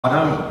I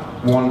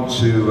don't want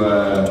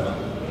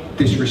to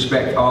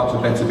disrespect Artur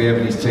Beterbiev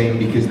and his team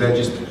because they're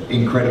just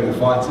incredible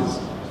fighters.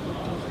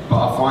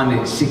 But I find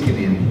it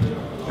sickening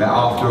that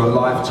after a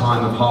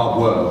lifetime of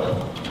hard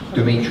work,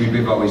 Dmitry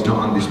Bivol is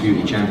not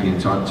undisputed champion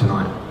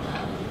tonight.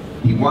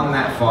 He won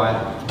that fight.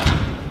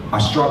 I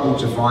struggle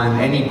to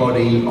find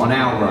anybody on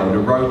our road, a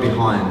row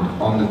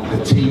behind, on the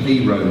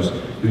TV rows,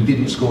 who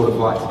didn't score the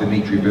fight to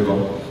Dmitry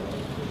Bivol.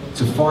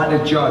 To find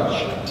a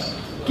judge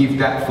give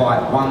that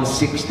fight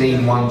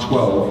 116,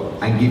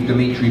 112 and give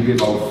Dmitry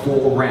Bivol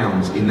 4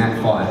 rounds in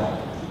that fight,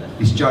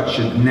 this judge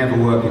should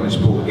never work in the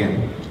sport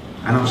again.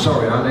 And I'm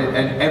sorry,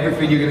 and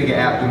everything you're going to get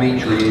out of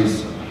Dmitry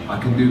is, I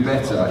can do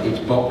better, it's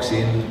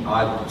boxing,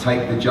 I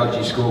take the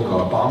judge's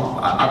scorecard, but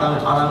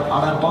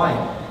I don't buy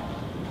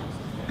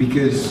it.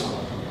 Because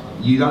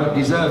you don't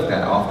deserve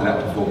that after that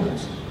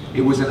performance.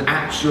 It was an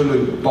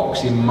absolute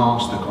boxing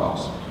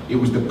masterclass. It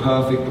was the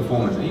perfect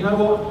performance. And you know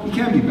what? You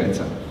can be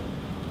better.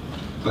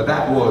 But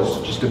that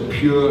was just a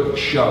pure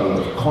show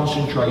of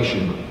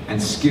concentration and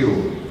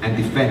skill and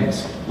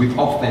defense with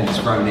offense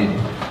thrown in.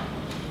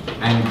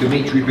 And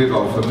Dmitry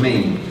Bivol, for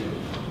me,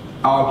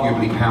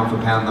 arguably pound for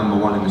pound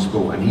 #1 in the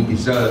sport, and he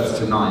deserves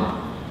tonight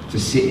to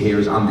sit here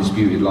as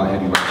undisputed light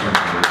heavyweight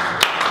champion.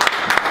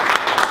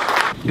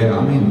 Yeah,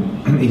 I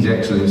mean, His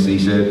Excellency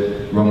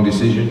said, wrong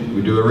decision,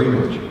 we do a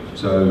rematch.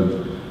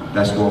 So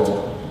that's what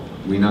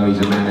we know. He's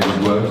a man of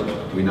his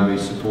word. We know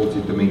he's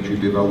supported Dmitry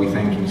Bivol. We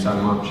thank him so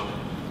much,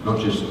 not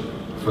just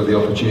for the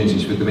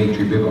opportunities for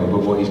Dmitry Bivol,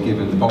 but what he's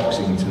given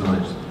boxing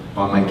tonight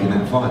by making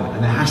that fight.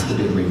 And there has to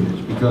be a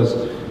rematch because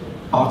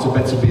Artur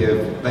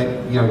Beterbiev,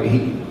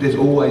 there's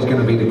always going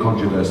to be the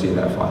controversy of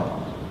that fight.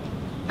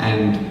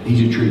 And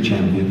he's a true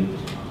champion.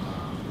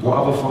 What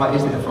other fight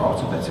is there for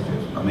Artur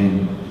Beterbiev? I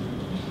mean,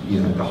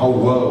 the whole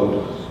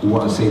world will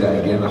want to see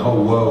that again. The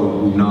whole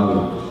world will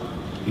know.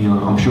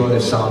 I'm sure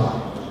there's some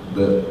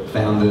that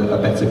found a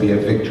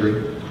Beterbiev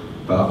victory,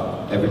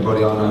 but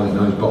everybody I know that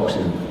knows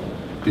boxing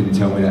didn't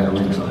tell me that at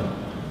ringside.